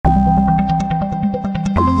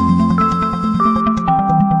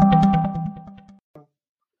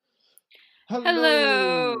Hello,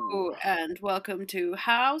 Hello, and welcome to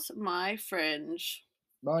House My Fringe.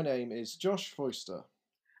 my name is Josh Foister.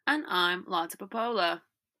 And I'm Lotta Popola.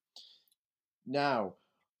 Now,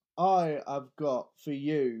 I have got for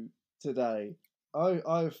you today,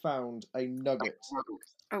 I've found Oh, a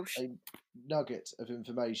nugget of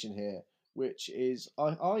information here, which is,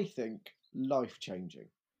 I think, life changing.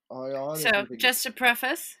 I so honestly think just it's, to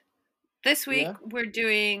preface, this week yeah, we're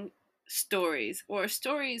doing stories or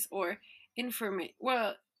information.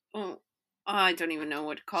 Well, oh, I don't even know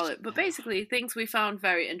what to call it, but basically things we found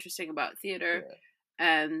very interesting about theater, yeah,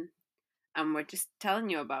 and and we're just telling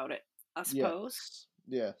you about it, I suppose.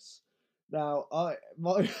 yes. Now, my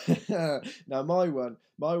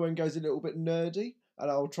one goes a little bit nerdy, and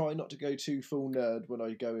I'll try not to go too full nerd when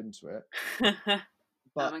I go into it. I'm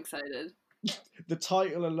But excited. the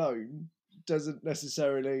title alone doesn't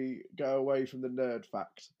necessarily go away from the nerd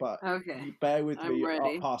fact, but Okay, you bear with I'm me up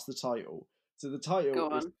ready. past the title. So the title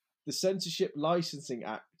Go is on. the Censorship Licensing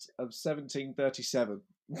Act of 1737.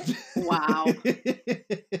 Wow.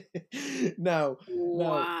 now, now,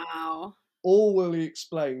 Wow. all will be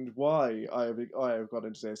explained why I have got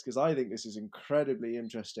into this because I think this is incredibly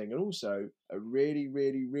interesting and also a really,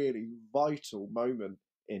 really, really vital moment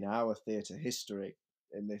in our theatre history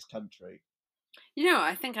in this country.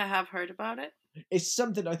 I think I have heard about it. It's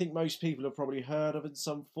something I think most people have probably heard of in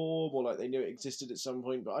some form, or like they knew it existed at some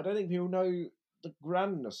point, but I don't think people know the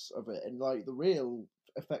grandness of it and like the real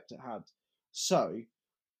effect it had. So,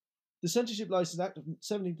 the Censorship Licence Act of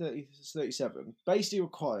 1737 basically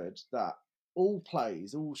required that all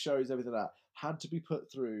plays, all shows, everything like that had to be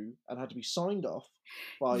put through and had to be signed off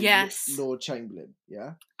by Yes. Lord Chamberlain.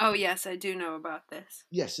 Yeah. Oh, yes, I do know about this.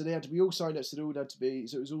 Yes, so they had to be all signed up, so they all had to be,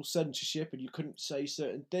 so it was all censorship, and you couldn't say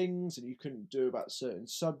certain things, and you couldn't do about certain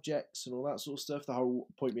subjects and all that sort of stuff. The whole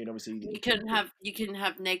point being, obviously, that You you couldn't couldn't do. have you couldn't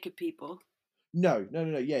have naked people. No.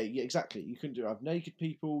 Yeah, exactly. You couldn't do have naked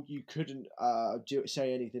people. You couldn't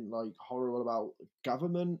say anything like horrible about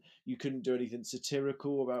government. You couldn't do anything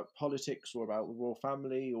satirical about politics or about the royal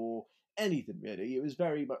family or anything really. It was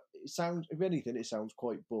very much. It sounds, if anything, it sounds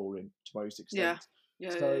quite boring to most Yeah. extent.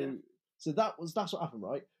 Yeah. So, so that's what happened,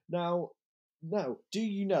 right? Now, do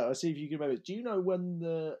you know? I'll see if you can remember. Do you know when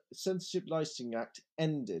the Censorship Licensing Act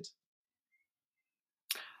ended?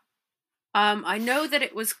 I know that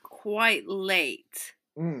it was quite late.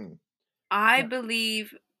 Mm. I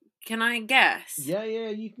believe. Can I guess? Yeah.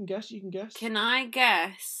 You can guess. You can guess. Can I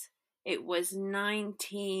guess? It was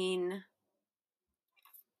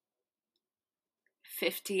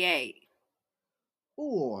 1958.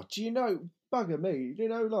 Oh, do you know, bugger me, do you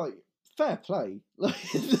know, like, fair play.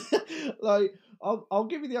 Like, I'll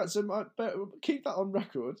give you the answer. But keep that on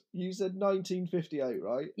record. You said 1958,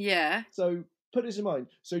 right? Yeah. So put this in mind.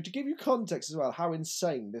 So to give you context as well, how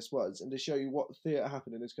insane this was, and to show you what theatre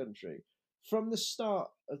happened in this country, from the start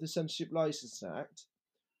of the Censorship Licence Act,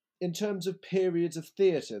 in terms of periods of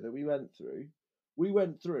theatre that we went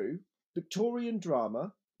through Victorian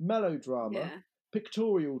drama, melodrama, Yeah.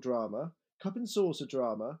 pictorial drama, cup and saucer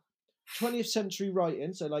drama, 20th century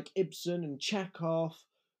writing, so like Ibsen and Chekhov.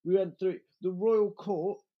 We went through the Royal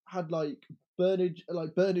Court had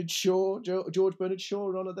Bernard Shaw, George Bernard Shaw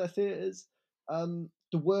in one of their theatres.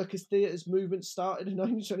 The workers' theatres movement started in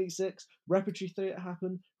 1926. Repertory theatre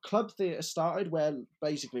happened. Club theatre started, where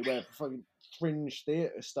fucking fringe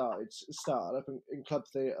theatre started up in club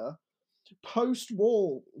theatre.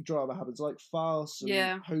 Post-war drama happens, like farce and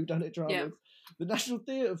Yeah. whodunit Yeah. dramas. The National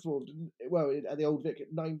Theatre formed, at the Old Vic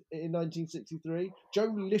in 1963. Joe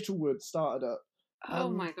Littlewood started up, Oh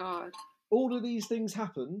and my god. all of these things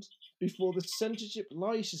happened before the Censorship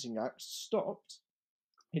Licensing Act stopped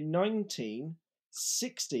in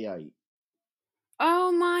 1968.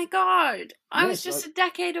 Oh my god. I was Yes, just a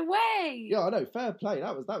decade away. yeah, I know. Fair play.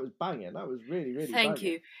 That was banging. That was really, really Thank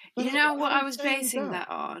banging. you. But You know what how I was insane is basing that?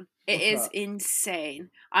 that on? It What's is that?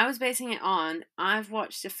 insane. I was basing it on, I've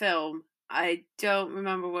watched a film. I don't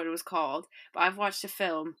remember what it was called, but I've watched a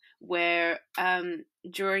film where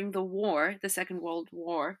during the war, the Second World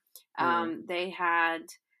War, Mm. they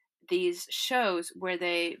had these shows where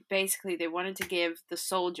they wanted to give the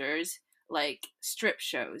soldiers like strip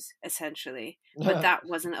shows essentially, but yeah, that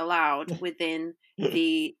wasn't allowed within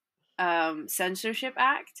the censorship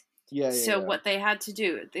act. So yeah. what they had to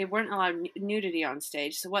do, they weren't allowed nudity on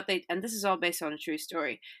stage. So and this is all based on a true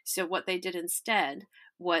story. So what they did instead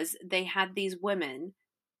was they had these women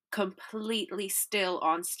completely still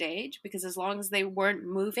on stage because as long as they weren't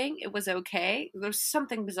moving, it was okay. There's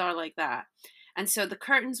something bizarre like that. And so the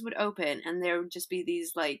curtains would open and there would just be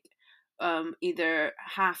these like either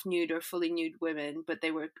half nude or fully nude women, but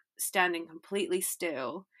they were standing completely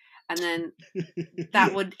still. and then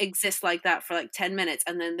that would exist like that for like 10 minutes,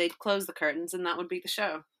 and then they'd close the curtains, and that would be the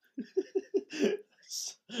show.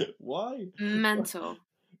 Why? Mental.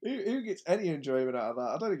 Who gets any enjoyment out of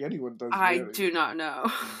that? I don't think anyone does. I Really. do not know.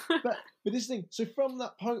 But this thing. So from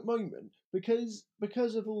that moment, because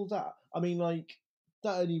of all that, I mean, like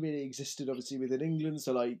that only really existed obviously within England.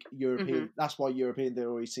 So like European. That's why European they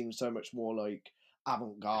always seem so much more like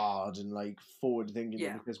avant-garde and like forward thinking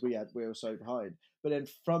Yeah. because we were so behind. But then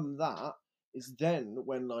from that is then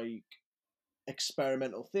when like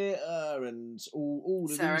experimental theatre and all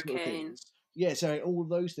of Sarah these little Kane. things. Yeah, so all of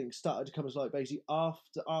those things started to come as like basically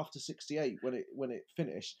after '68 when it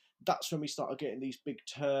finished. That's when we started getting these big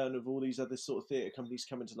turn of all these other sort of theatre companies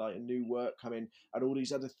coming to light and new work coming and all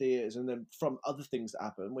these other theatres, and then from other things that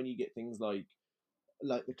happen when you get things like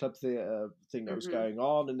the club theatre thing that was going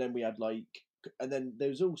on, and then we had and then there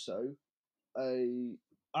was also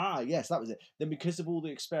yes, that was it. Then because of all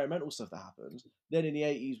the experimental stuff that happened, then in the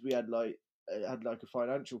 '80s we had a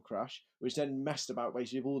financial crash, which then messed about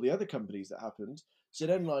basically with all the other companies that happened. So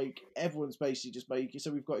then like everyone's basically just making.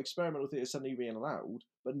 So we've got experimental theatre suddenly being allowed,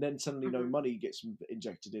 but then suddenly no money gets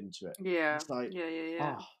injected into it. Yeah. It's like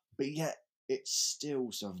Yeah. But yet it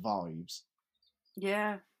still survives.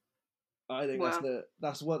 Yeah. I think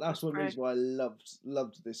that's one reason why I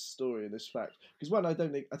loved this story and this fact, because one I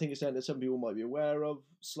think it's something that some people might be aware of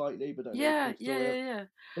slightly, but don't know. Yeah.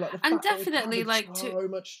 But like the And fact definitely that it had so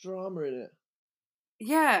much drama in it.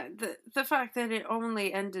 Yeah, the fact that it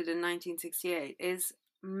only ended in 1968 is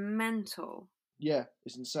mental. Yeah,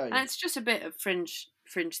 it's insane. And it's just a bit of fringe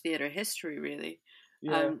theatre history, really.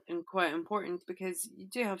 Yeah. And quite important because you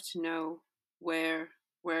do have to know where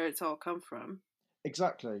it's all come from.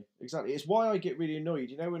 Exactly. It's why I get really annoyed.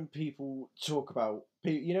 You know when people talk about,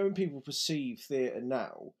 when people perceive theatre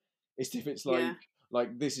now, it's if it's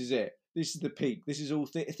like this is it. This is the peak. This is all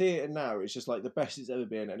theatre now. It's just like the best it's ever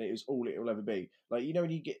been, and it is all it will ever be. Like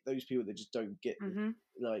when you get those people that just don't get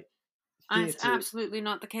like. And it's absolutely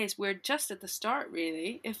not the case. We're just at the start,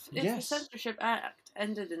 really. If the Censorship Act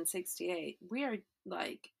ended in '68, we are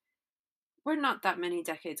we're not that many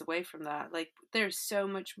decades away from that. Like, there's so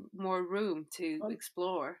much more room to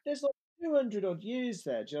explore. There's like 200 odd years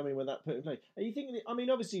there. Do you know what I mean? When that put in place, and you think, I mean,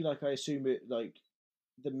 obviously, like I assume it, like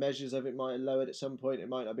the measures of it might have lowered at some point. It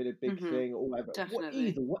might not have been a big thing or whatever. Definitely.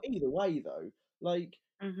 Either way, though, like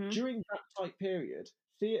during that type period,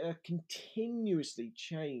 theatre continuously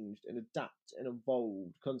changed and adapted and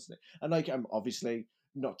evolved constantly. And like, obviously,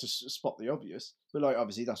 not to spot the obvious, but like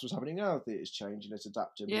obviously that's what's happening now. Theatre's changing, it's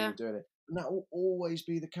adapting, we're doing it, and that will always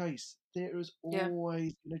be the case. Theatre is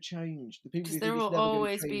always going to change. The people who think there will it's never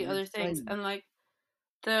always be other things, and like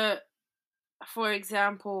for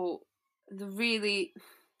example, the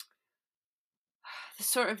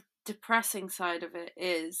sort of depressing side of it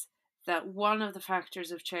is that one of the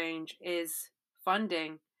factors of change is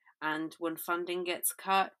funding, and when funding gets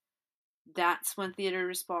cut, that's when theatre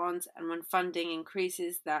responds, and when funding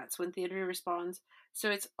increases, that's when theatre responds. So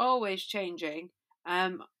it's always changing.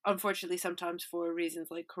 Unfortunately, sometimes for reasons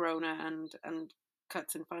like Corona and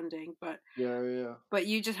cuts in funding, but But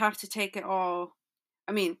you just have to take it all.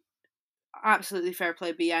 I mean, absolutely fair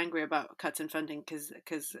play. Be angry about cuts in funding because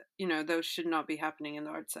those should not be happening in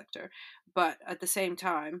the arts sector. But at the same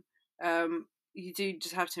time, you do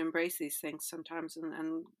just have to embrace these things sometimes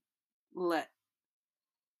and let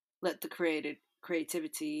the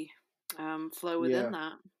creativity flow within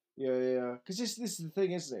that. Yeah. Because this is the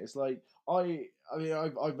thing, isn't it? It's like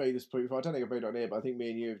I've made this point before. I don't think I've made it on here, but I think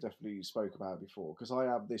me and you have definitely spoke about it before. Because I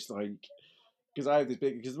have this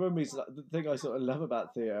because one reason, the thing I sort of love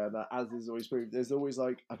about theatre, and that as is always proved, there's always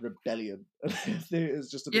like a rebellion. Theatre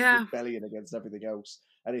is just a big rebellion against everything else,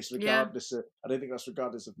 and it's regardless of. I don't think that's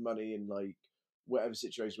regardless of money and like whatever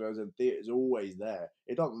situation we're in. Theatre is always there.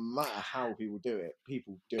 It doesn't matter how people do it.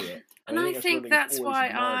 People do it, and I think that's why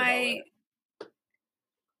I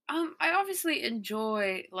obviously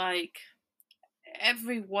enjoy, like,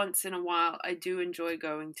 every once in a while I do enjoy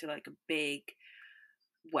going to like a big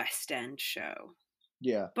West End show.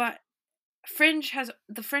 Yeah. But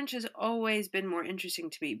the Fringe has always been more interesting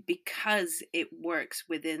to me because it works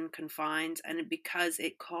within confines and because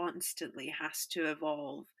it constantly has to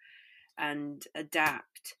evolve and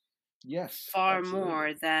adapt. Yes. Far absolutely.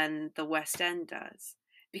 more than the West End does.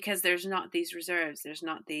 Because there's not these reserves, there's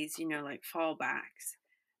not these, like fallbacks.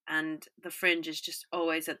 And the Fringe is just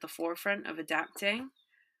always at the forefront of adapting.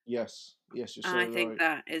 Yes, you're so right. And I think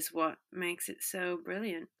that is what makes it so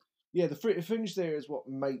brilliant. Yeah, the Fringe there is what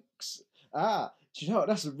makes... do you know what?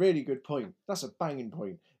 That's a really good point. That's a banging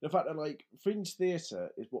point. the fact that like fringe theatre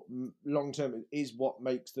is what long term is what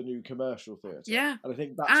makes the new commercial theatre, Yeah, and I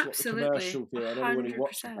think that's what the absolutely, commercial theatre and anyone who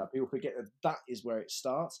watches 100%. that, people forget that that is where it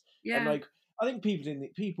starts, and Yeah. like I think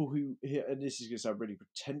people who and this is gonna sound really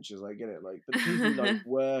pretentious, I get it, like, but the people who like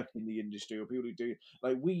work in the industry or people who do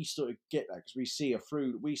like we sort of get that because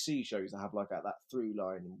we see shows that have like that through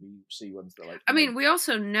line, and we see ones that like I make mean, we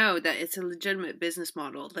also know that it's a legitimate business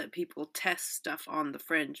model that people test stuff on the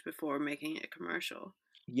fringe before making it commercial.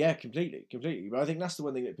 yeah, completely. But I think that's the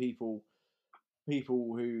one thing that people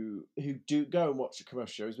who do go and watch the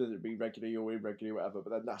commercial shows, whether it be regularly or irregularly, or whatever. But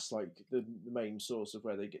then that's like the main source of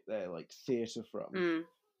where they get their like theatre from. Mm.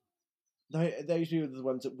 Those people are the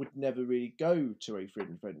ones that would never really go to a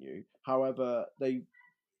fringe venue. However, they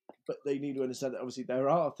need to understand that obviously there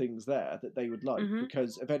are things there that they would like Mhm.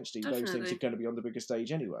 because eventually those things are Definitely. going to be on the bigger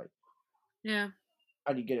stage anyway, Yeah.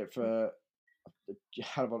 and you get it for a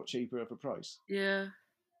hell of a lot cheaper of a price. Yeah.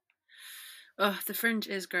 Oh, the fringe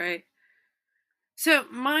is great. So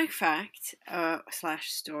my fact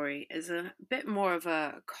slash story is a bit more of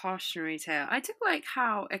a cautionary tale. I took like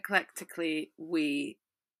how eclectically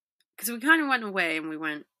because we kind of went away and we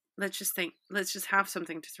went, let's just have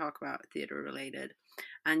something to talk about theater related.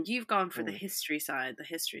 And you've gone for Mm. the history side,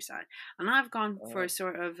 and I've gone for a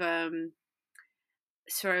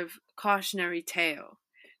sort of cautionary tale,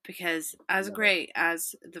 because as Love it. great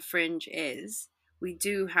as the fringe is, we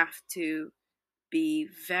do have to be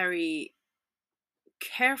very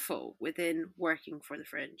careful within working for the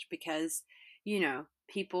fringe, because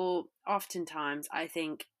people oftentimes, I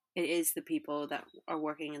think it is the people that are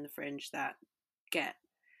working in the fringe that get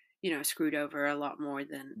screwed over a lot more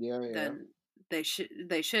Yeah, yeah. than they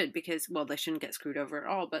should, because, well, they shouldn't get screwed over at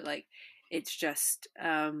all, but like it's just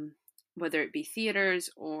whether it be theaters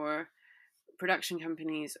or production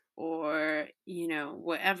companies or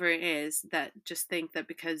whatever it is, that just think that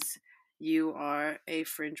because you are a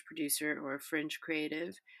fringe producer or a fringe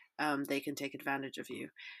creative, they can take advantage of you.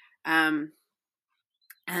 um,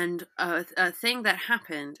 and a thing that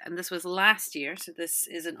happened, and this was last year, so this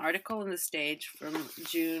is an article in the Stage from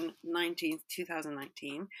June 19th,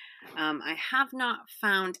 2019. I have not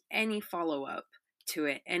found any follow up to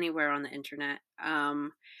it anywhere on the internet.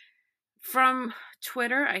 From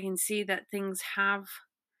Twitter, I can see that things have,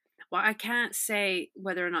 well, I can't say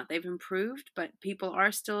whether or not they've improved, but people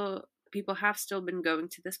have still been going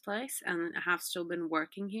to this place and have still been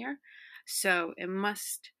working here. So it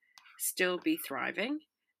must still be thriving.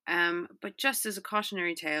 But just as a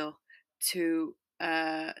cautionary tale, to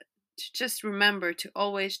just remember to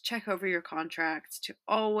always check over your contracts, to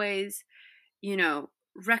always,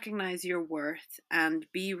 recognize your worth and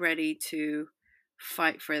be ready to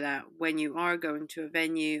fight for that when you are going to a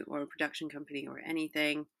venue or a production company or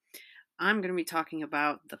anything. I'm going to be talking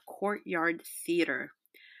about the Courtyard Theatre,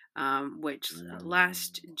 which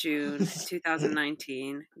last June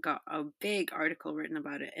 2019 got a big article written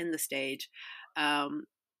about it in the Stage,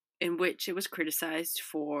 in which it was criticized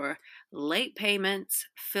for late payments,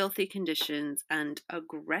 filthy conditions, and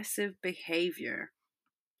aggressive behavior.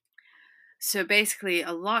 So basically,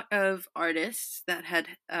 a lot of artists that had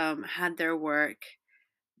had their work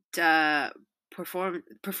uh,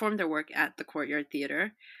 performed their work at the Courtyard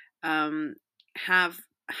Theatre, um, have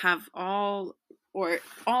have all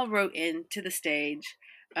wrote in to the Stage,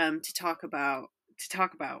 to talk about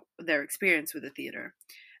their experience with the theater,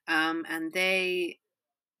 and they,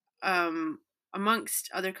 um, amongst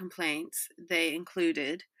other complaints, they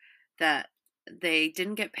included that they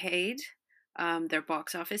didn't get paid their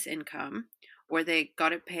box office income, or they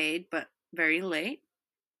got it paid but very late.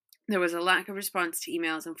 There was a lack of response to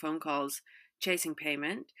emails and phone calls chasing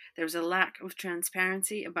payment. There was a lack of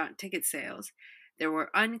transparency about ticket sales. There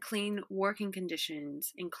were unclean working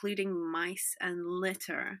conditions, including mice and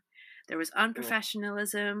litter. There was Oh,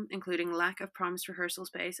 unprofessionalism, including lack of promised rehearsal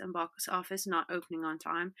space and box office not opening on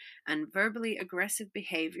time, and verbally aggressive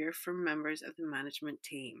behavior from members of the management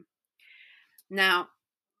team. Now,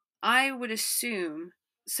 I would assume,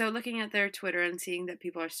 so looking at their Twitter and seeing that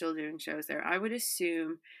people are still doing shows there, I would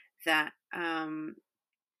assume that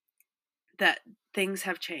that things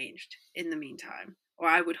have changed in the meantime, or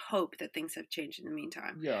I would hope that things have changed in the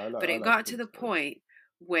meantime. yeah, But I it like to got to think the so. point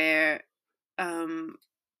where um,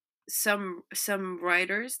 some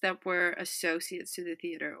writers that were associates to the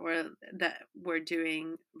theater, or that were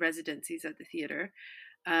doing residencies at the theater,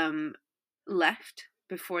 um, left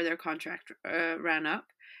before their contract ran up.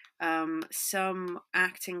 Some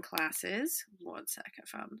acting classes, one sec, I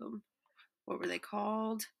found them. What were they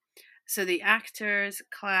called? So the actors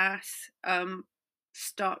class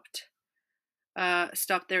stopped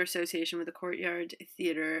stopped their association with the Courtyard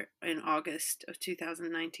Theatre in August of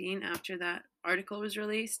 2019 after that article was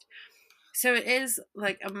released. So it is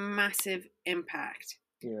like a massive impact.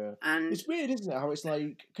 Yeah, And it's weird, isn't it? How it's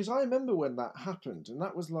like, because I remember when that happened, and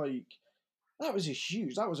that was like, that was a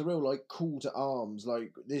huge, that was a real like call to arms.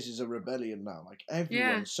 Like, this is a rebellion now. Like, yeah,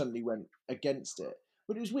 everyone suddenly went against it.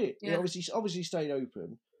 But it was weird. It yeah, obviously stayed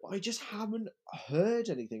open. But I just haven't heard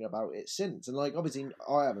anything about it since. And like, obviously,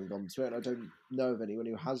 I haven't gone to it, and I don't know of anyone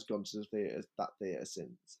who has gone to the theatre, that theatre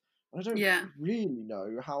since. And I don't yeah, really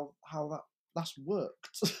know how that's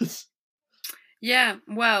worked. yeah.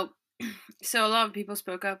 Well, so a lot of people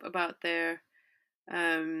spoke up about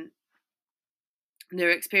um their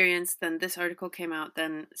experience. Then this article came out.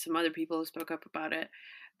 Then some other people spoke up about it.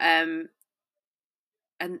 Um,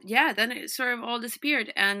 and yeah, then it sort of all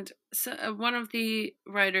disappeared. And so, one of the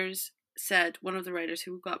writers said, one of the writers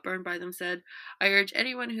who got burned by them said, "I urge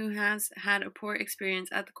anyone who has had a poor experience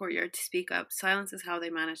at the Courtyard to speak up. Silence is how they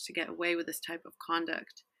manage to get away with this type of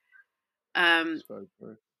conduct." Um, It's very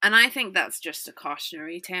true. and I think that's just a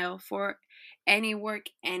cautionary tale for any work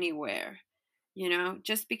anywhere. You know,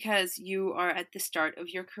 just because you are at the start of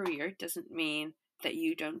your career doesn't mean that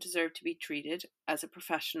you don't deserve to be treated as a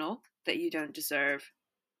professional, that you don't deserve,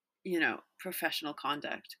 professional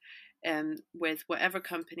conduct with whatever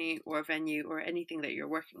company or venue or anything that you're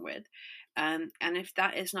working with. And if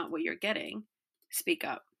that is not what you're getting, speak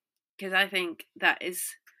up. Because I think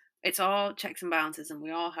it's all checks and balances, and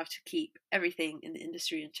we all have to keep everything in the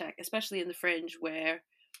industry in check, especially in the fringe where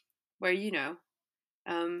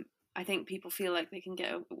um, I think people feel like they can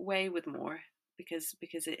get away with more because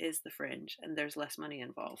it is the fringe and there's less money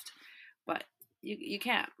involved. But you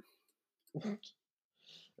can't.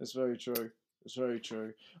 It's very true. It's very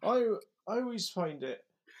true. I always find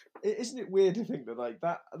isn't it weird to think that like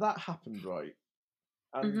that happened, right?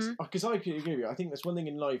 And Hmm. because I could agree with you, I think that's one thing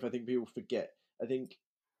in life I think people forget. I think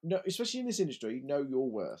no, especially in this industry, know your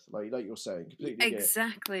worth. Like you're saying, completely get it.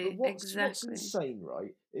 But Exactly, what's exactly. insane,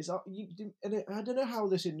 right? Is I don't know how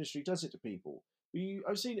this industry does it to people. But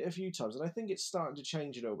I've seen it a few times, and I think it's starting to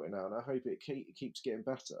change a little bit now, and I hope it keeps getting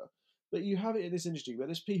better. But you have it in this industry where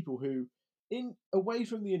there's people who, in away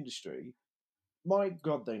from the industry, my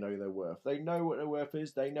God, they know their worth. They know what their worth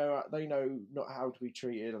is. They know not how to be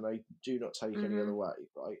treated, and they do not take any Hmm. other way,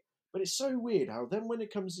 right? But it's so weird how then when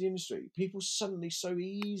it comes to the industry, people suddenly so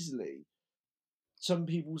easily some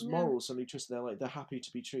people's Yeah. morals suddenly twist. And they're happy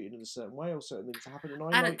to be treated in a certain way or certain things to happen, and I'm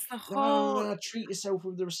And like, it's the no, whole no, treat yourself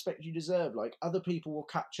with the respect you deserve. Like other people will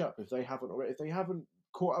catch up if they haven't already. If they haven't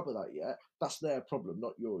caught up with that yet, that's their problem,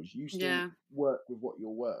 not yours. You still yeah, work with what you're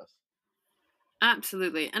worth.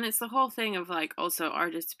 absolutely. And it's the whole thing of like also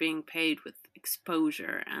artists being paid with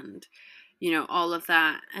exposure and all of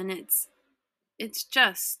that. And it's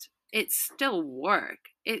still work.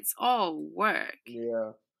 It's all work.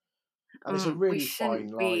 Yeah, and it's a We really fine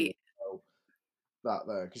shouldn't line be. as well, that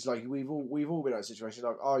there, because like we've all been in that situation.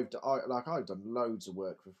 Like I've done loads of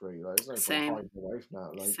work for free. Like there's no point Same, hiding away from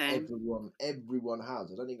that. Like same. everyone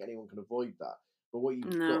has. I don't think anyone can avoid that. But what you've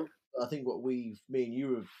got, No. I think what me and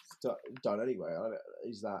you have done anyway,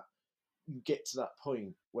 is that you get to that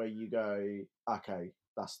point where you go, okay,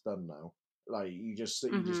 that's done now. Like you just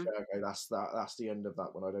Hmm. go, okay, that's the end of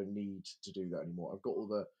that one. I don't need to do that anymore. I've got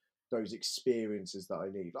all those experiences that I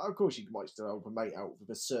need. Like, of course, you might still help a mate out with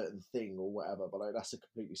a certain thing or whatever, but like that's a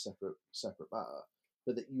completely separate matter.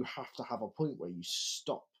 But that you have to have a point where you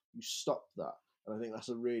stop that, and I think that's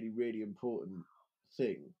a really really important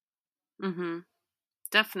thing. Hmm.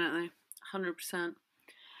 Definitely. 100%.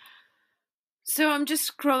 So I'm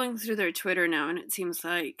just scrolling through their Twitter now, and it seems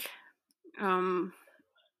like um,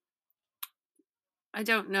 I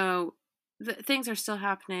don't know. Things are still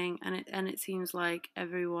happening, and it seems like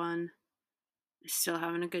everyone is still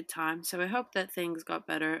having a good time. So I hope that things got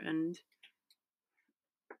better, and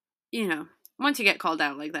you know, once you get called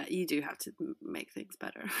out like that, you do have to make things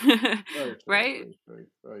better, Very true, right? very true,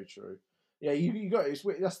 very true. Yeah, you got it's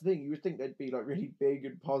that's the thing. You would think they'd be like really big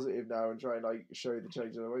and positive now and try and like show the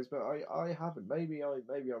change in their ways, but I haven't. Maybe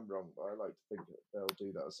I'm wrong, but I like to think that they'll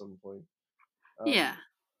do that at some point. Yeah. Um,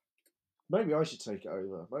 maybe I should take it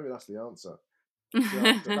over. Maybe that's the answer. That's the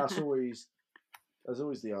answer. That's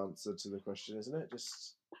always the answer to the question, isn't it?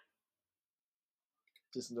 Just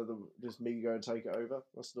me go and take it over.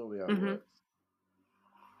 That's normally how it Hmm. works.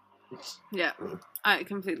 Yeah, I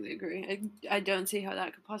completely agree. I don't see how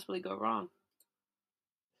that could possibly go wrong.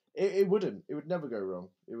 It wouldn't. It would never go wrong.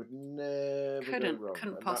 It would never go Couldn't wrong,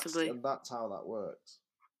 couldn't and that's possibly. and that's how that works.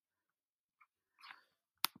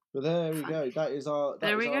 But there we Funny. go. That is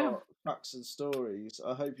There we go. our facts and stories.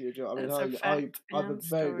 I hope you enjoy. I mean, That's our fact I'm a and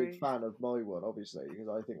very big stories. fan of my one, obviously, because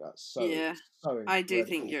I think that's Yeah, so I do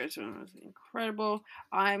think incredible. yours one was incredible.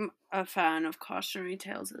 I'm a fan of cautionary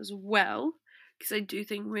tales as well, because I do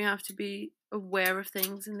think we have to be aware of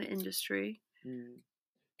things in the industry. Mm.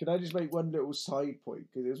 Can I just make one little side point?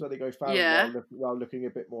 Because it was when I go found Yeah. while looking a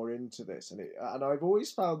bit more into this, and I've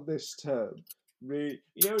always found this term really,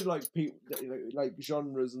 like people, like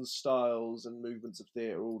genres and styles and movements of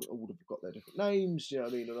theatre, all have got their different names. You know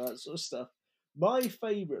what I mean, and that sort of stuff. My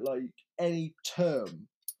favourite, like any term,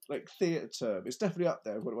 like theatre term, it's definitely up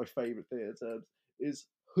there. One of my favourite theatre terms is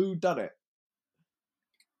who done it.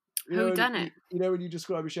 Who done it? You know when you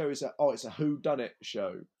describe a show, it's a who done it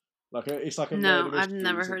show. It's like a No, murder I've mystery.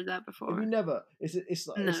 never heard that Have you before. never? It's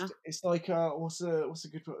like No. it's like what's a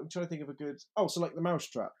good? I'm trying to think of a good. Oh, so like the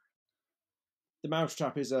Mousetrap. The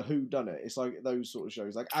Mousetrap is a who done it. It's like those sort of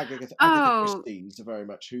shows. Like Agatha Oh, Christie's are very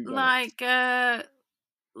much who done it.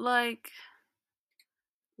 like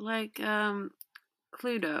Cluedo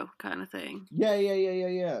kind of thing. Yeah.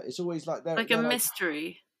 It's always like Like a they're like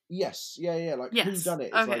mystery. yes, yeah. Like who Yes. done it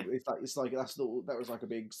is Okay. it's like that was like a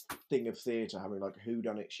big thing of theatre having like who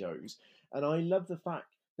done it shows, and I love the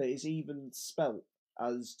fact that it's even spelt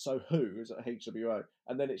as so who is HWO,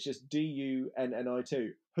 and then it's just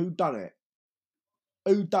DUNNI2. Who done it?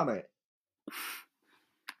 Who done it?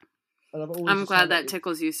 And I've always I'm just glad found that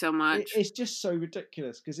tickles you so much. it's just so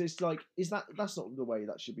ridiculous because it's like that's not the way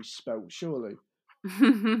that should be spelt, surely.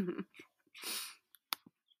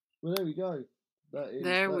 Well, there we go. There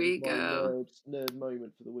that is we my go. nerd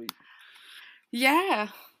moment for the week. Yeah,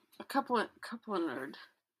 a couple of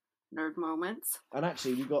nerd moments. And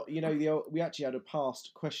actually, we actually had a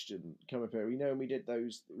past question come up here. And we did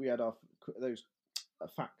those. We had those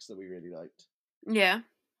facts that we really liked. Yeah.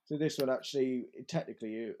 So this one actually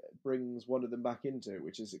technically brings one of them back into it,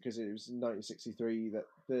 which is because it was in 1963 that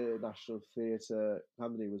the National Theatre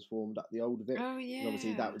Company was formed at the Old Vic. Oh yeah. And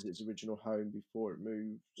obviously that was its original home before it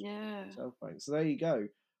moved. Yeah. South Bank. So there you go.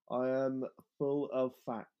 I am full of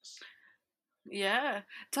facts. Yeah.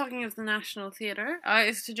 Talking of the National Theatre,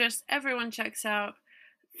 I suggest everyone checks out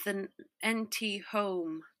the NT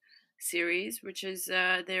Home series, which is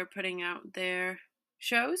they're putting out their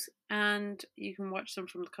shows and you can watch them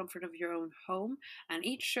from the comfort of your own home, and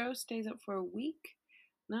each show stays up for a week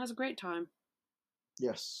and has a great time.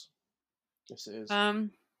 Yes it is.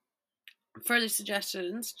 Further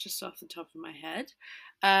suggestions, just off the top of my head,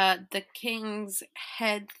 the King's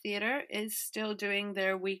Head Theatre is still doing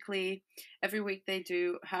their every week they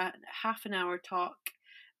do half an hour talk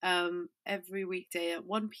every weekday at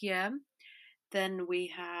 1 p.m. Then we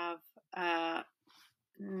have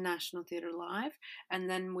National Theatre Live, and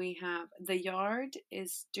then we have The Yard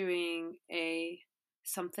is doing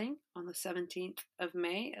something on the 17th of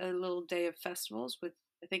May, a little day of festivals with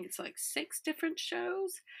I think it's like 6 different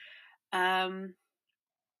shows.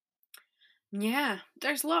 Yeah,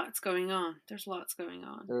 there's lots going on. There's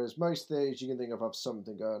most theatres you can think of have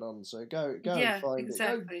something going on. So go Yeah, and find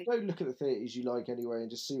exactly. it. Go look at the theatres you like anyway, and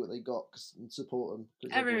just see what they got and support them.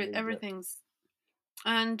 Everything's.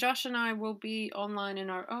 And Josh and I will be online in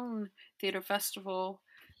our own theatre festival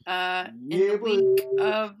in the week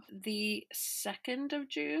of the 2nd of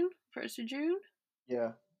June, 1st of June.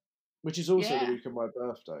 Yeah. Which is also the week of my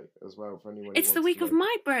birthday as well, for anyone who It's the week of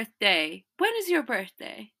my birthday. When is your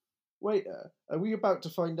birthday? Wait, are we about to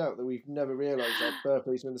find out that we've never realised our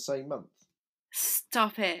birthdays are in the same month?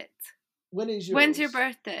 Stop it. When is yours? When's your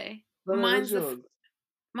birthday? Mine's yours?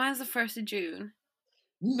 Mine's the 1st of June.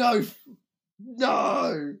 No!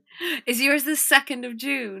 Is yours the 2nd of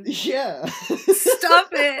June? Yeah. Stop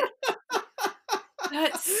it!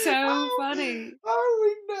 That's so funny.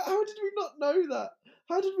 How did we not know that?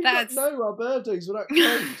 How did we not know our birthdays were that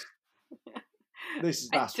close? That's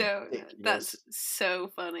ridiculous. That's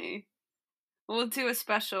so funny. We'll do a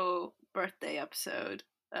special birthday episode.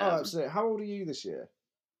 Absolutely. How old are you this year?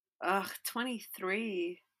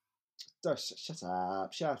 23. Shut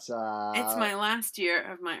up. It's my last year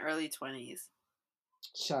of my early 20s.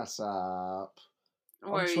 Shut up.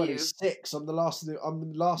 Where I'm 26. I'm going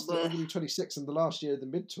to be 26 in the last year of the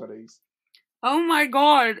mid-20s. Oh my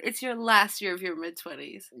god, it's your last year of your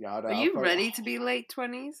mid-20s. Yeah, I know. Are you ready to be late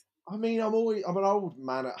 20s? I mean, I'm an old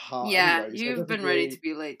man at heart. Yeah, anyway, you've been ready to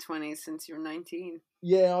be late 20s since you were 19.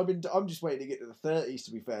 Yeah, I'm just waiting to get to the 30s,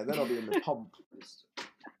 to be fair. Then I'll be in the pump.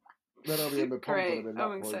 Great,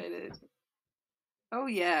 I'm excited. Oh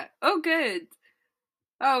yeah. Oh good.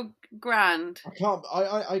 Oh grand. I can't.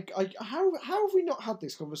 How have we not had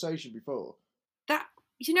this conversation before?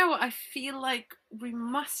 You know what? I feel like we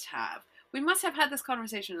must have. We must have had this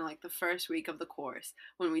conversation in like the first week of the course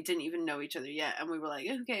when we didn't even know each other yet, and we were like,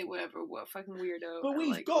 okay, whatever, what fucking weirdo, But and we've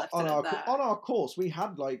like got left it at that. on our course, we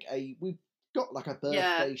had like we've got like a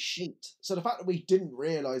Yeah, birthday sheet. So the fact that we didn't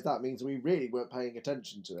realise that means we really weren't paying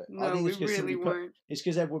attention to it. I no, think we it's because really somebody put weren't. it's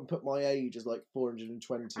because everyone put my age as like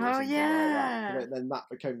 420 or Oh something like that. yeah, And then that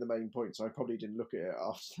became the main point. So I probably didn't look at it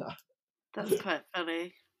after that's that. quite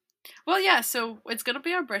funny. Well, yeah, so it's gonna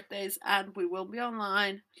be our birthdays, and we will be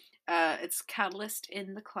online. It's Catalyst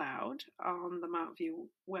in the Cloud on the Mount View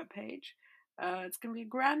webpage. It's gonna be a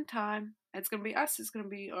grand time. It's gonna be us. It's gonna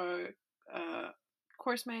be our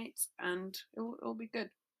course mates, and it'll be good.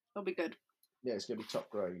 It'll be good. Yeah, it's going to be top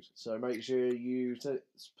grade. So make sure you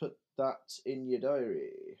put that in your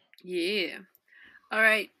diary. Yeah. All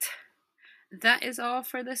right. That is all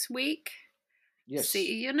for this week. Yes.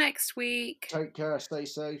 See you next week. Take care, stay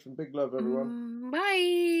safe, and big love, everyone.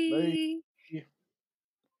 Bye. Bye.